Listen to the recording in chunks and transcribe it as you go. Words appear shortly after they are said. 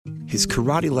his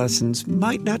karate lessons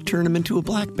might not turn him into a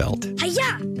black belt.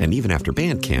 Hi-ya! And even after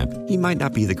band camp, he might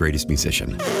not be the greatest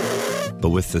musician.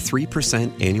 But with the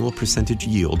 3% annual percentage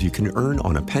yield you can earn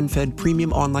on a PenFed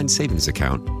premium online savings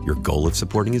account, your goal of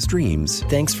supporting his dreams...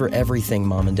 Thanks for everything,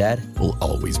 Mom and Dad. ...will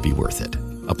always be worth it.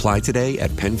 Apply today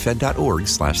at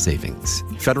PenFed.org/savings.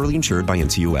 Federally insured by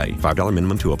NCUA. $5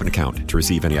 minimum to open account. To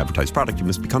receive any advertised product, you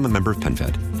must become a member of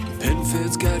PenFed.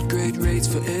 PenFed's got great rates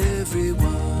for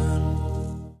everyone.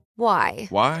 Why?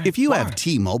 Why? If you have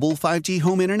T-Mobile 5G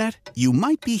home internet, you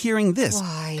might be hearing this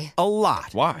Why? a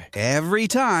lot. Why? Every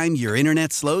time your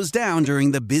internet slows down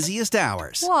during the busiest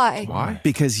hours. Why? Why?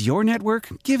 Because your network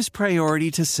gives priority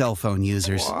to cell phone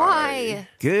users. Why?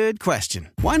 Good question.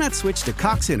 Why not switch to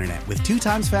Cox Internet with 2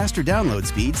 times faster download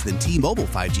speeds than T-Mobile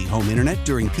 5G home internet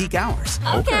during peak hours?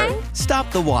 Okay.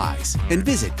 Stop the whys and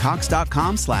visit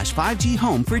cox.com/5G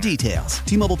home for details.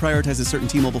 T-Mobile prioritizes certain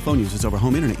T-Mobile phone users over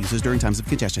home internet users during times of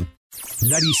congestion.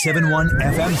 97.1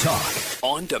 FM Talk.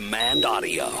 On demand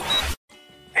audio.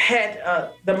 Had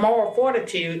the moral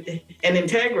fortitude and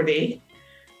integrity,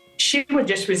 she would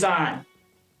just resign.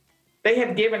 They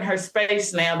have given her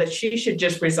space now that she should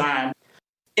just resign.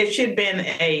 If she'd been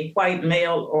a white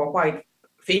male or white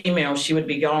female, she would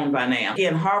be gone by now.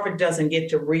 Again, Harvard doesn't get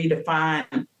to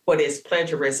redefine what is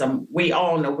plagiarism. We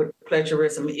all know what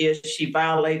plagiarism is. She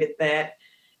violated that,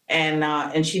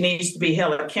 and she needs to be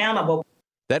held accountable.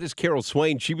 That is Carol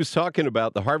Swain. She was talking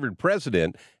about the Harvard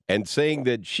president and saying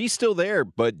that she's still there,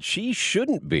 but she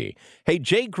shouldn't be. Hey,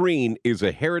 Jay Greene is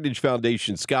a Heritage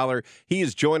Foundation scholar. He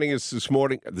is joining us this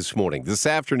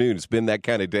afternoon. It's been that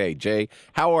kind of day. Jay,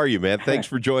 how are you, man? Thanks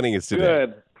for joining us today.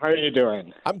 Good. How are you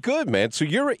doing? I'm good, man. So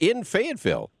you're in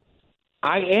Fayetteville.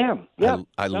 I am. Yep.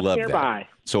 I love nearby. that.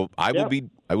 So I will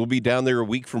be down there a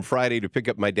week from Friday to pick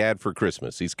up my dad for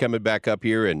Christmas. He's coming back up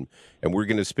here, and we're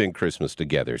going to spend Christmas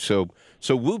together. So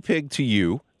woo pig to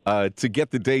you to get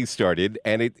the day started,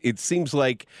 and it seems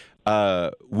like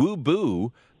woo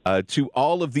boo to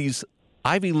all of these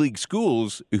Ivy League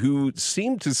schools who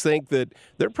seem to think that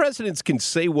their presidents can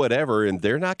say whatever, and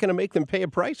they're not going to make them pay a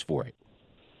price for it.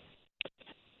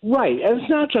 Right. And it's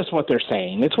not just what they're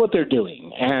saying, it's what they're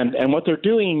doing. And what they're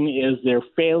doing is they're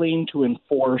failing to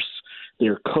enforce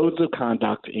their codes of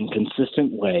conduct in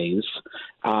consistent ways.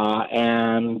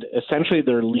 And essentially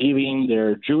they're leaving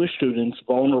their Jewish students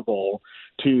vulnerable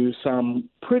to some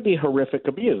pretty horrific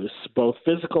abuse, both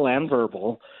physical and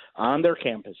verbal, on their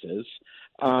campuses.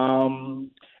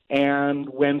 And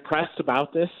when pressed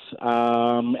about this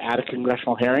at a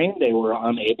congressional hearing, they were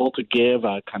unable to give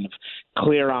a kind of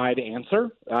clear-eyed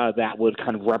answer that would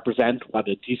kind of represent what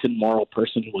a decent moral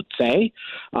person would say.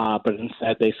 But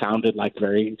instead, they sounded like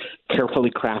very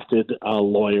carefully crafted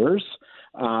lawyers.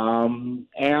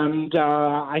 And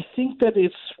I think that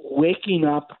it's waking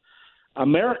up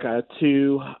America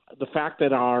to the fact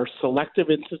that our selective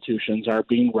institutions are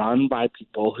being run by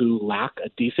people who lack a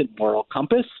decent moral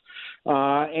compass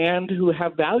and who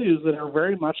have values that are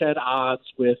very much at odds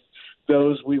with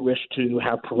those we wish to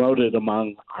have promoted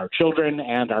among our children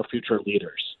and our future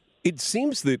leaders. It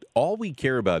seems that all we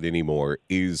care about anymore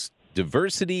is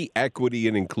diversity, equity,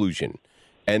 and inclusion.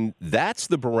 And that's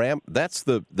the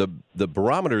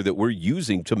barometer that we're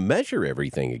using to measure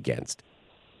everything against.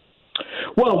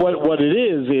 Well, what it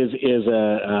is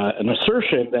an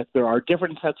assertion that there are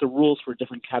different sets of rules for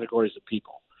different categories of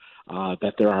people,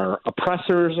 that there are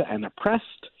oppressors and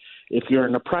oppressed. If you're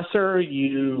an oppressor,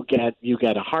 you get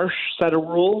a harsh set of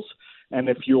rules, and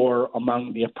if you're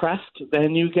among the oppressed,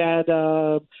 then you get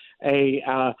a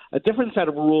different set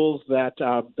of rules that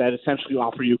essentially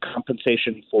offer you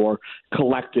compensation for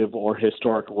collective or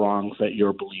historic wrongs that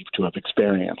you're believed to have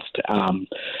experienced.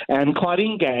 And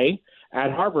Claudine Gay at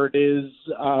Harvard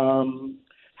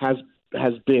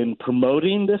has been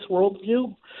promoting this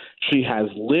worldview. She has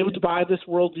lived by this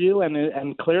worldview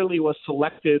and clearly was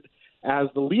selected as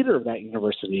the leader of that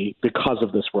university because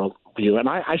of this worldview. And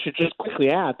I should just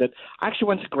quickly add that I actually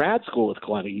went to grad school with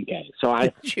Claudine Gay. So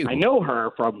I know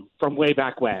her from way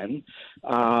back when.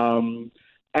 And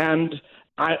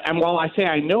while I say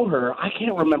I know her, I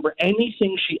can't remember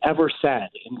anything she ever said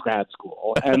in grad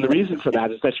school. And the reason for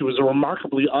that is that she was a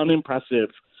remarkably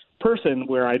unimpressive person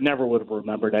where I never would have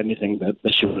remembered anything that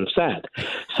she would have said.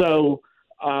 So,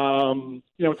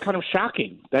 it's kind of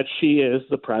shocking that she is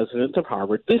the president of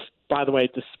Harvard. This, by the way,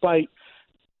 despite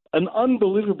an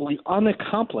unbelievably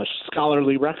unaccomplished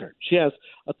scholarly record. She has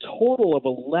a total of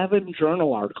 11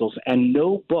 journal articles and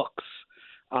no books.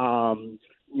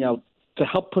 To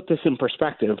help put this in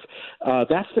perspective,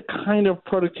 that's the kind of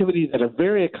productivity that a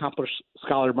very accomplished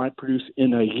scholar might produce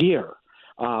in a year.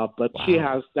 But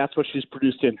wow. That's what she's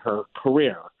produced in her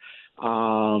career.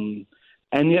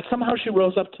 And yet somehow she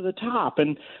rose up to the top.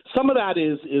 And some of that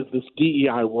is this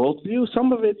DEI worldview.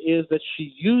 Some of it is that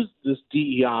she used this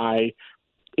DEI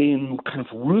in kind of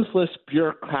ruthless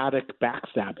bureaucratic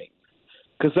backstabbing.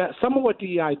 Because that some of what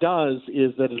DEI does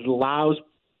is that it allows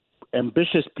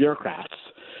ambitious bureaucrats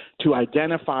to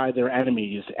identify their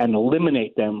enemies and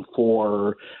eliminate them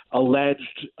for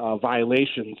alleged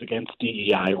violations against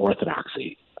DEI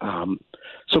orthodoxy.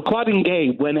 So Claudine Gay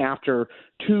went after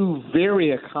two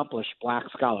very accomplished black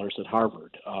scholars at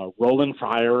Harvard, Roland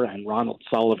Fryer and Ronald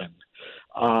Sullivan.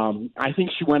 I think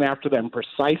she went after them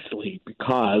precisely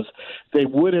because they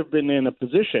would have been in a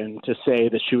position to say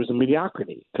that she was a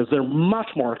mediocrity, because they're much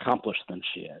more accomplished than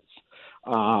she is.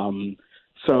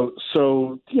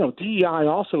 So DEI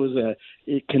also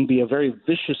it can be a very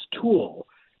vicious tool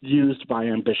used by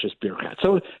ambitious bureaucrats.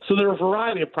 So there are a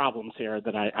variety of problems here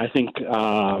that I think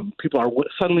people are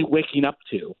suddenly waking up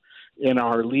to in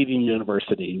our leading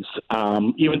universities,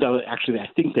 even though actually I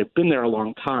think they've been there a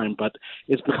long time, but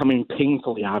it's becoming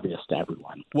painfully obvious to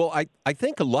everyone. Well, I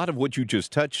think a lot of what you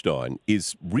just touched on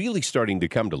is really starting to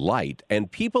come to light,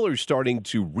 and people are starting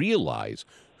to realize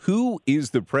who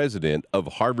is the president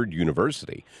of Harvard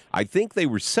University. I think they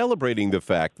were celebrating the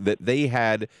fact that they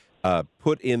had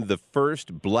put in the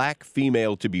first black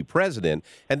female to be president,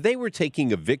 and they were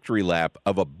taking a victory lap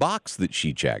of a box that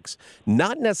she checks,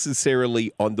 not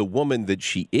necessarily on the woman that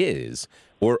she is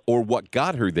or what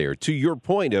got her there, to your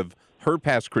point of her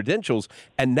past credentials.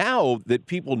 And now that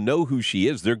people know who she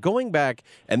is, they're going back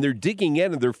and they're digging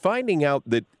in and they're finding out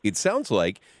that it sounds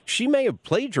like she may have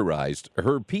plagiarized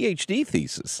her PhD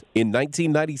thesis in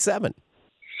 1997.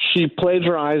 She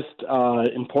plagiarized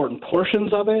important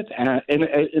portions of it,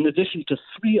 in addition to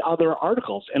 3 other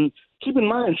articles. And keep in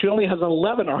mind, she only has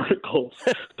 11 articles.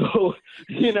 So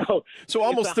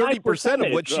almost 30%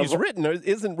 of what she's written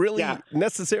isn't really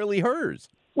necessarily hers.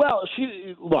 Well,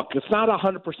 it's not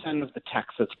 100% of the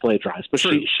text that's plagiarized, but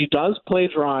she does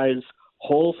plagiarize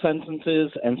whole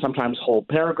sentences and sometimes whole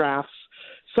paragraphs.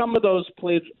 Some of those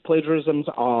plagiarisms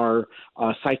are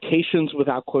citations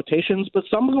without quotations, but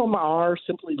some of them are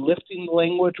simply lifting the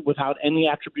language without any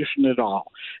attribution at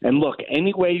all. And look,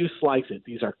 any way you slice it,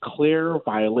 these are clear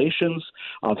violations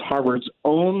of Harvard's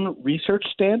own research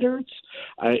standards.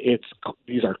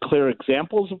 These are clear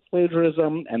examples of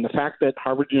plagiarism, and the fact that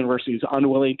Harvard University is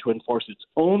unwilling to enforce its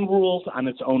own rules on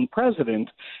its own president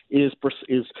is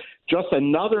just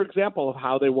another example of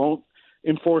how they won't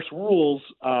enforce rules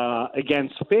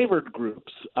against favored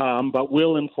groups, but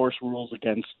will enforce rules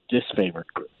against disfavored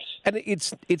groups. And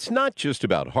it's not just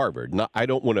about Harvard. I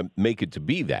don't want to make it to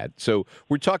be that. So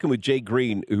we're talking with Jay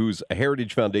Greene, who's a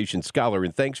Heritage Foundation scholar,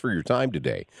 and thanks for your time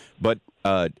today. But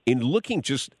in looking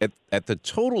just at the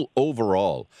total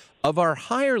overall of our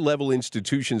higher level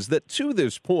institutions that to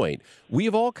this point we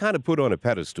have all kind of put on a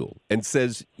pedestal and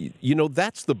says,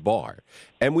 that's the bar.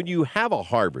 And when you have a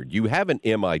Harvard, you have an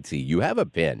MIT, you have a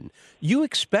Penn, you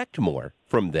expect more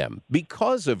from them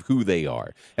because of who they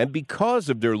are and because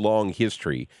of their long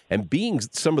history and being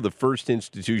some of the first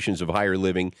institutions of higher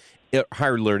learning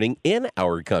in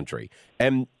our country.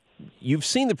 And you've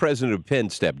seen the president of Penn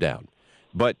step down.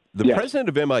 But the president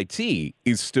of MIT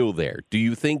is still there. Do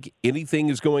you think anything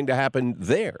is going to happen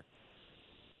there?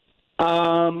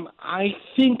 I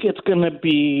think it's going to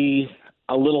be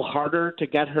a little harder to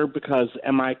get her because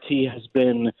MIT has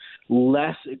been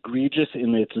less egregious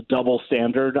in its double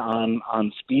standard on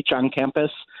speech on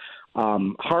campus.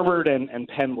 Harvard and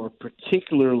Penn were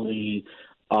particularly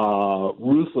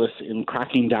ruthless in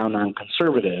cracking down on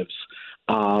conservatives.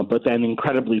 But then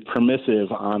incredibly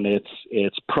permissive on its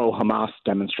pro-Hamas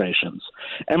demonstrations.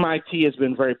 MIT has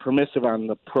been very permissive on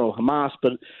the pro-Hamas,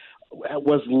 but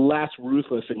was less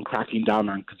ruthless in cracking down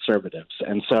on conservatives.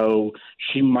 And so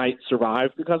she might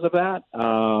survive because of that,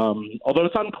 although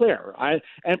it's unclear.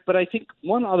 But I think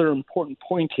one other important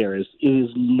point here is it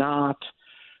is not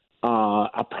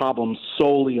a problem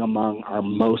solely among our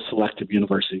most selective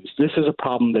universities. This is a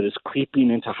problem that is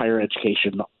creeping into higher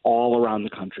education all around the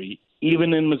country,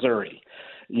 even in Missouri.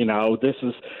 No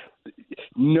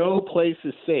place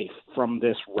is safe from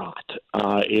this rot.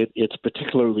 It's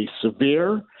particularly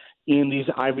severe in these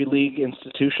Ivy League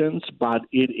institutions, but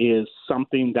it is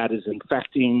something that is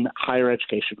infecting higher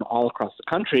education all across the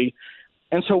country.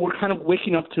 And so we're kind of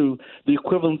waking up to the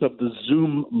equivalent of the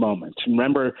Zoom moment.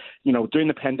 Remember, during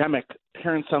the pandemic,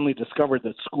 parents suddenly discovered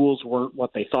that schools weren't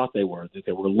what they thought they were, that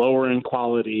they were lower in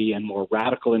quality and more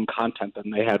radical in content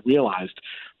than they had realized.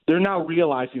 They're now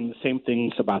realizing the same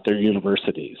things about their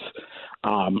universities.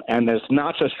 And that's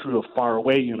not just true of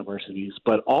faraway universities,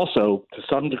 but also, to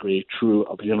some degree, true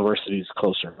of universities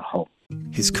closer to home.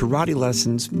 His karate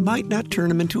lessons might not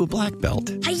turn him into a black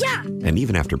belt. Hi-ya! And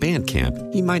even after band camp,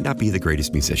 he might not be the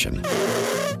greatest musician.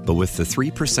 But with the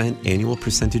 3% annual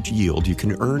percentage yield you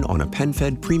can earn on a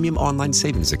PenFed premium online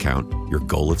savings account, your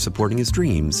goal of supporting his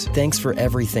dreams... Thanks for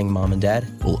everything, Mom and Dad.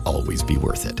 ...will always be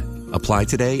worth it. Apply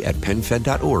today at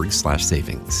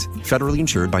PenFed.org/savings. Federally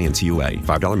insured by NCUA.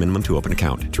 $5 minimum to open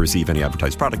account. To receive any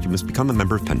advertised product, you must become a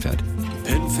member of PenFed.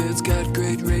 PenFed's got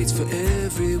great rates for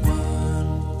everyone.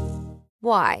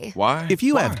 Why? Why? If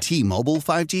you have T-Mobile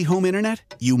 5G home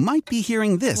internet, you might be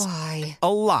hearing this Why?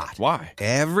 a lot. Why?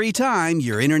 Every time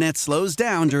your internet slows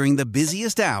down during the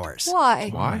busiest hours. Why?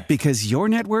 Why? Because your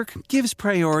network gives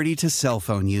priority to cell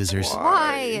phone users.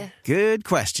 Why? Good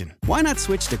question. Why not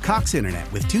switch to Cox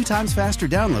Internet with 2 times faster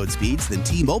download speeds than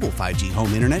T-Mobile 5G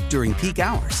home internet during peak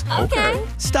hours? Okay.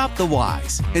 Stop the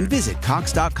whys and visit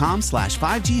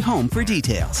cox.com/5G home for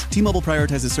details. T-Mobile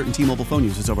prioritizes certain T-Mobile phone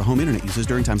users over home internet users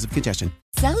during times of congestion.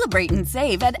 Celebrate and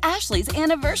save at Ashley's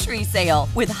Anniversary Sale.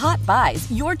 With Hot Buys,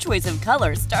 your choice of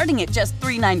colors starting at just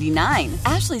 $3.99.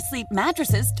 Ashley Sleep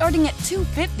mattresses starting at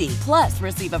 $2.50. Plus,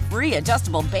 receive a free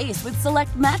adjustable base with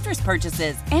select mattress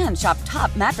purchases. And shop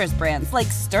top mattress brands like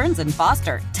Stearns &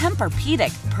 Foster,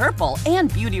 Tempur-Pedic, Purple, and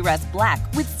Beautyrest Black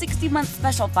with 60-month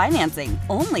special financing.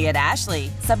 Only at Ashley.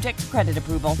 Subject to credit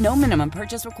approval. No minimum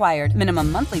purchase required.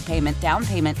 Minimum monthly payment, down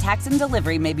payment, tax, and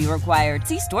delivery may be required.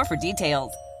 See store for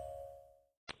details.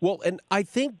 Well, and I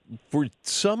think for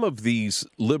some of these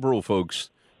liberal folks,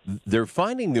 they're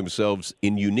finding themselves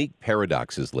in unique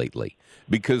paradoxes lately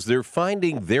because they're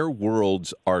finding their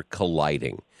worlds are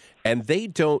colliding and they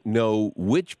don't know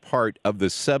which part of the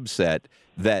subset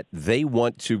that they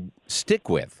want to stick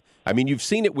with. I mean, you've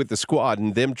seen it with the squad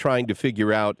and them trying to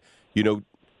figure out,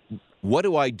 what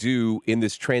do I do in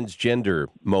this transgender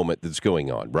moment that's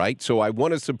going on, right? So I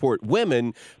want to support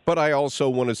women, but I also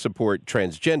want to support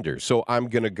transgender. So I'm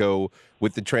going to go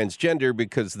with the transgender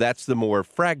because that's the more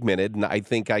fragmented, and I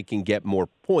think I can get more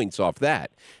points off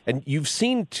that. And you've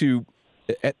seen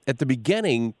at the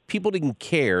beginning, people didn't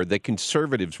care that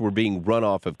conservatives were being run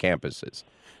off of campuses.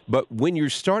 But when you're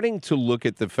starting to look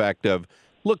at the fact of,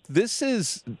 look, this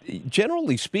is,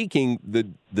 generally speaking,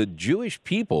 the Jewish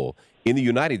people in the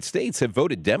United States have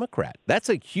voted Democrat. That's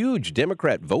a huge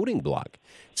Democrat voting bloc.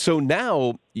 So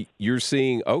now you're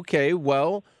seeing, okay,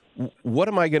 well, what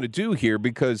am I going to do here?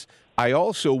 Because I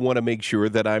also want to make sure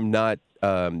that I'm not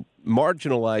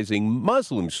marginalizing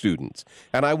Muslim students.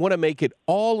 And I want to make it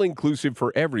all inclusive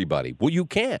for everybody. Well, you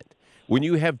can't. When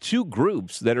you have two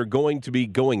groups that are going to be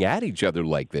going at each other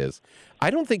like this, I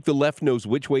don't think the left knows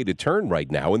which way to turn right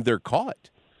now, and they're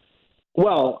caught.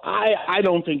 Well, I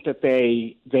don't think that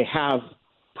they have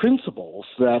principles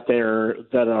that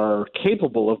are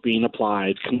capable of being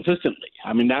applied consistently.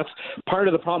 I mean, that's part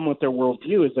of the problem with their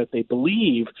worldview is that they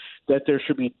believe that there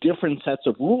should be different sets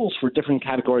of rules for different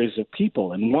categories of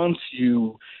people. And once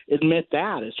you admit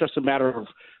that, it's just a matter of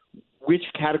which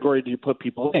category do you put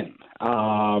people in?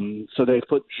 So they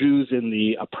put Jews in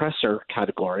the oppressor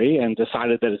category and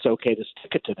decided that it's okay to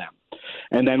stick it to them.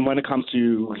 And then when it comes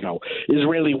to,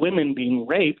 Israeli women being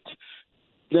raped,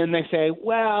 then they say,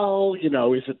 well,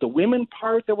 is it the women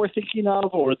part that we're thinking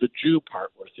of or the Jew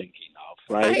part we're thinking of,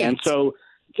 right? And so,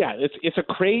 yeah, it's a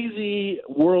crazy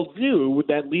worldview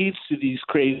that leads to these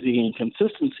crazy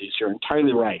inconsistencies. You're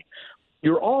entirely right.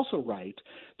 You're also right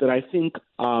that I think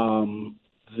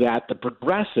that the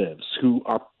progressives who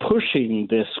are pushing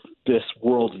this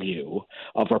worldview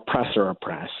of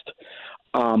oppressor-oppressed,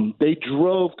 they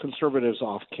drove conservatives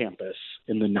off campus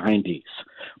in the 90s,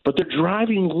 but they're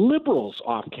driving liberals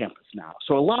off campus now.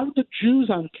 So a lot of the Jews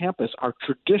on campus are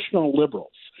traditional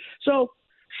liberals. So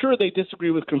sure, they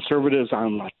disagree with conservatives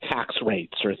on like tax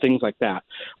rates or things like that,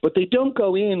 but they don't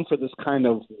go in for this kind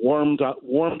of warmed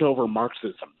over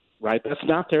Marxism, right? That's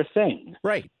not their thing.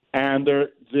 Right. And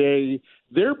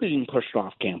they're being pushed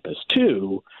off campus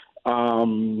too.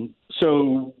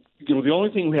 So the only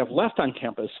thing we have left on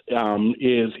campus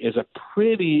is a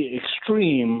pretty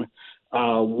extreme,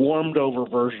 warmed over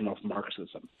version of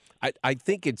Marxism. I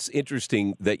think it's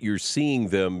interesting that you're seeing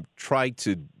them try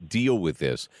to deal with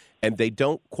this, and they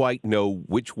don't quite know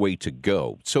which way to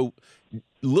go. So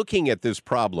looking at this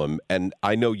problem, and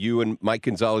I know you and Mike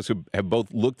Gonzalez have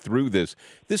both looked through this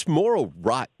moral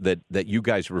rot that you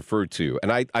guys refer to,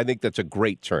 and I think that's a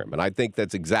great term, and I think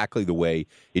that's exactly the way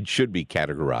it should be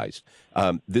categorized.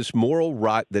 This moral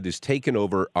rot that has taken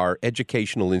over our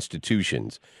educational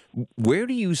institutions, where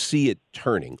do you see it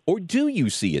turning? Or do you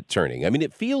see it turning? I mean,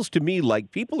 it feels to me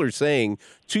like people are saying,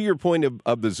 to your point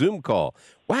of the Zoom call,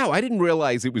 wow, I didn't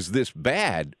realize it was this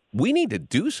bad. We need to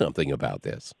do something about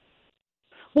this.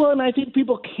 Well, and I think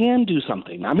people can do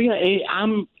something. I mean,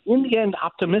 I'm in the end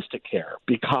optimistic here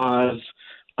because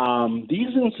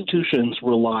these institutions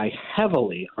rely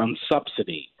heavily on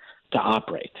subsidy to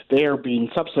operate. They are being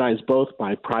subsidized both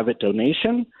by private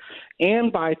donation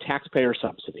and by taxpayer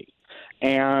subsidy.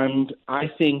 And I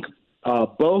think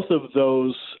both of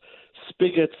those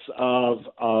spigots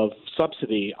of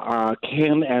subsidy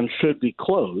can and should be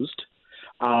closed.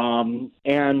 And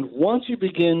once you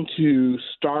begin to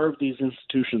starve these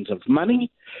institutions of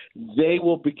money, they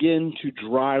will begin to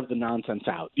drive the nonsense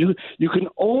out. You can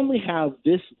only have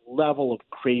this level of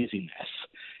craziness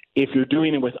if you're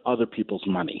doing it with other people's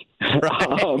money.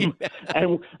 Right.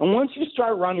 And once you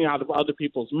start running out of other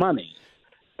people's money,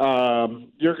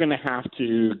 you're going to have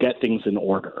to get things in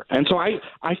order. And so I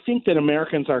think that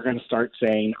Americans are going to start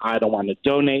saying, I don't want to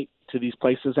donate to these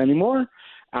places anymore,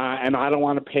 and I don't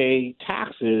want to pay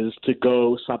taxes to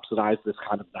go subsidize this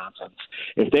kind of nonsense.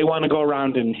 If they want to go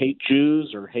around and hate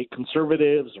Jews or hate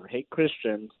conservatives or hate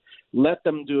Christians, let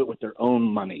them do it with their own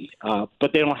money.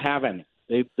 But they don't have any.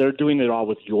 They're doing it all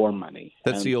with your money.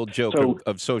 That's the old joke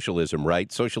of socialism,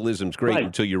 right? Socialism's great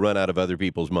until you run out of other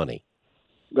people's money.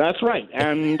 That's right,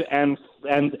 and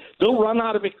they'll run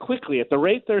out of it quickly at the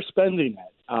rate they're spending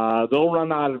it. They'll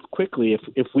run out of it quickly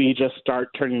if we just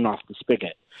start turning off the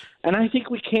spigot. And I think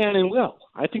we can and will.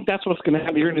 I think that's what's going to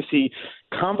happen. You're going to see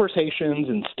conversations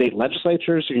in state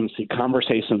legislatures. You're going to see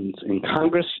conversations in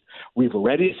Congress. We've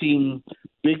already seen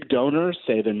big donors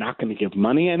say they're not going to give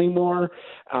money anymore.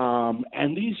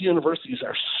 And these universities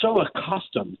are so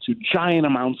accustomed to giant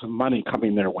amounts of money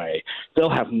coming their way. They'll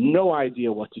have no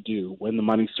idea what to do when the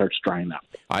money starts drying up.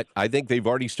 I think they've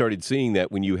already started seeing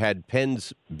that when you had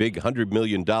Penn's big $100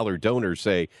 million donor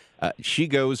say, she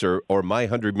goes or my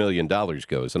 $100 million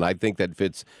goes. And I think that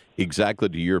fits exactly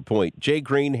to your point. Jay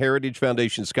Greene, Heritage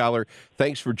Foundation scholar,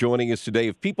 thanks for joining us today.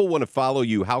 If people want to follow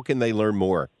you, how can they learn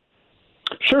more?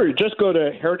 Sure. Just go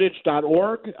to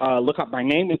heritage.org. Look up my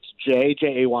name. It's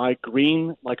J-A-Y,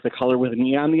 Greene, like the color with an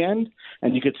E on the end.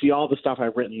 And you can see all the stuff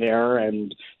I've written there.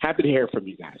 And happy to hear from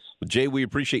you guys. Well, Jay, we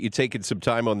appreciate you taking some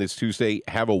time on this Tuesday.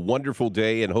 Have a wonderful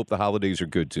day and hope the holidays are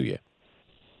good to you.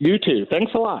 You too.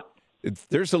 Thanks a lot.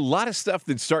 There's a lot of stuff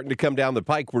that's starting to come down the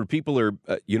pike where people are,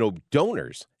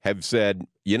 donors have said,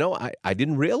 I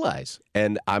didn't realize,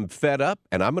 and I'm fed up,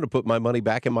 and I'm going to put my money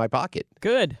back in my pocket.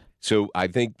 Good. So I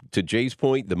think, to Jay's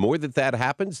point, the more that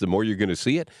happens, the more you're going to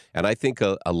see it. And I think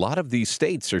a lot of these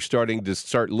states are starting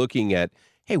to looking at,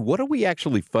 hey, what are we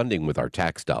actually funding with our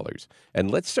tax dollars? And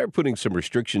let's start putting some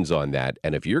restrictions on that.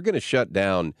 And if you're going to shut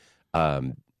down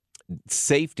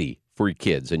safety for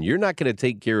kids, and you're not going to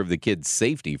take care of the kids'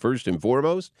 safety first and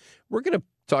foremost, we're going to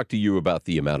talk to you about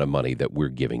the amount of money that we're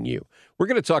giving you. We're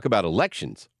going to talk about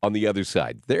elections on the other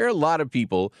side. There are a lot of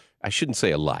people, I shouldn't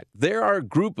say a lot, there are a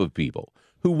group of people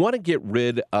who want to get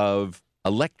rid of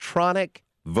electronic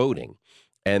voting,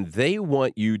 and they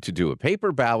want you to do a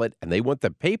paper ballot, and they want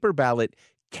the paper ballot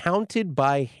counted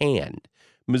by hand.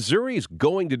 Missouri is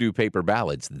going to do paper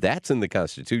ballots. That's in the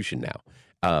Constitution now.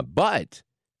 But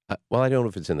I don't know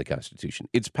if it's in the Constitution.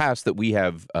 It's passed that we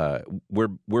have,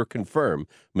 we're confirmed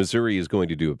Missouri is going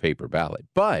to do a paper ballot.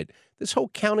 But this whole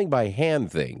counting by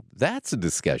hand thing, that's a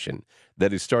discussion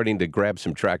that is starting to grab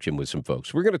some traction with some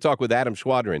folks. We're going to talk with Adam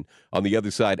Schwadron on the other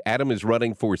side. Adam is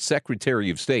running for Secretary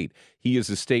of State. He is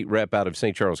a state rep out of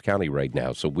St. Charles County right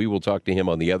now, so we will talk to him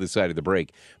on the other side of the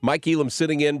break. Mike Elam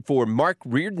sitting in for Mark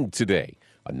Reardon today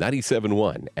on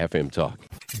 97.1 FM Talk.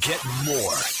 Get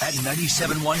more at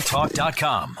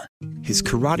 971talk.com. His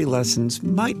karate lessons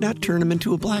might not turn him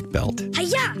into a black belt.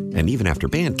 Hi-ya! And even after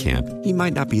band camp, he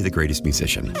might not be the greatest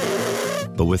musician.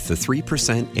 But with the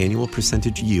 3% annual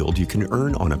percentage yield you can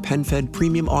earn on a PenFed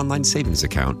premium online savings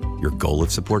account, your goal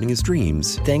of supporting his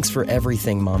dreams... Thanks for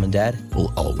everything, Mom and Dad.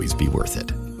 ...will always be worth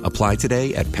it. Apply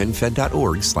today at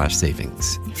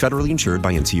PenFed.org/savings. Federally insured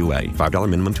by NCUA. $5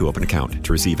 minimum to open account.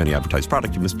 To receive any advertised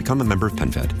product, you must become a member of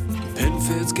PenFed.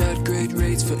 PenFed's got great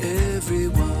rates for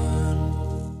everyone.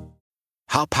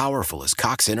 How powerful is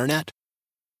Cox Internet?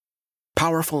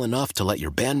 Powerful enough to let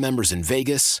your band members in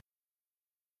Vegas,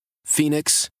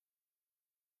 Phoenix,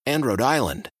 and Rhode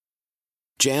Island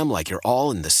jam like you're all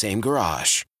in the same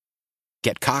garage.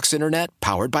 Get Cox Internet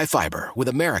powered by fiber with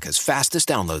America's fastest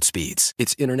download speeds.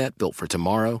 It's internet built for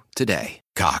tomorrow, today.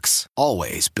 Cox,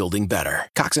 always building better.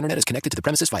 Cox Internet is connected to the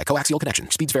premises via coaxial connection.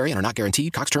 Speeds vary and are not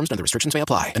guaranteed. Cox terms and other restrictions may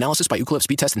apply. Analysis by Ookla of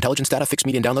Speed Test Intelligence Data. Fixed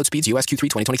median download speeds. US Q3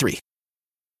 2023.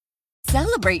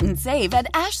 Celebrate and save at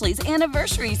Ashley's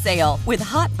Anniversary Sale. With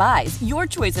Hot Buys, your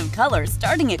choice of colors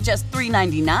starting at just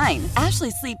 $3.99.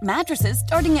 Ashley Sleep mattresses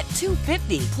starting at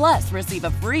 $2.50. Plus, receive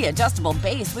a free adjustable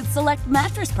base with select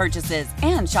mattress purchases.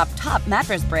 And shop top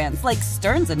mattress brands like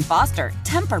Stearns & Foster,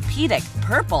 Tempur-Pedic,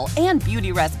 Purple, and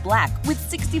Beautyrest Black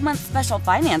with 60-month special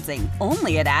financing.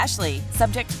 Only at Ashley.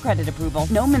 Subject to credit approval.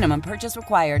 No minimum purchase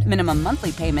required. Minimum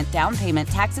monthly payment, down payment,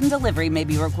 tax, and delivery may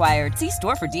be required. See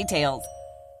store for details.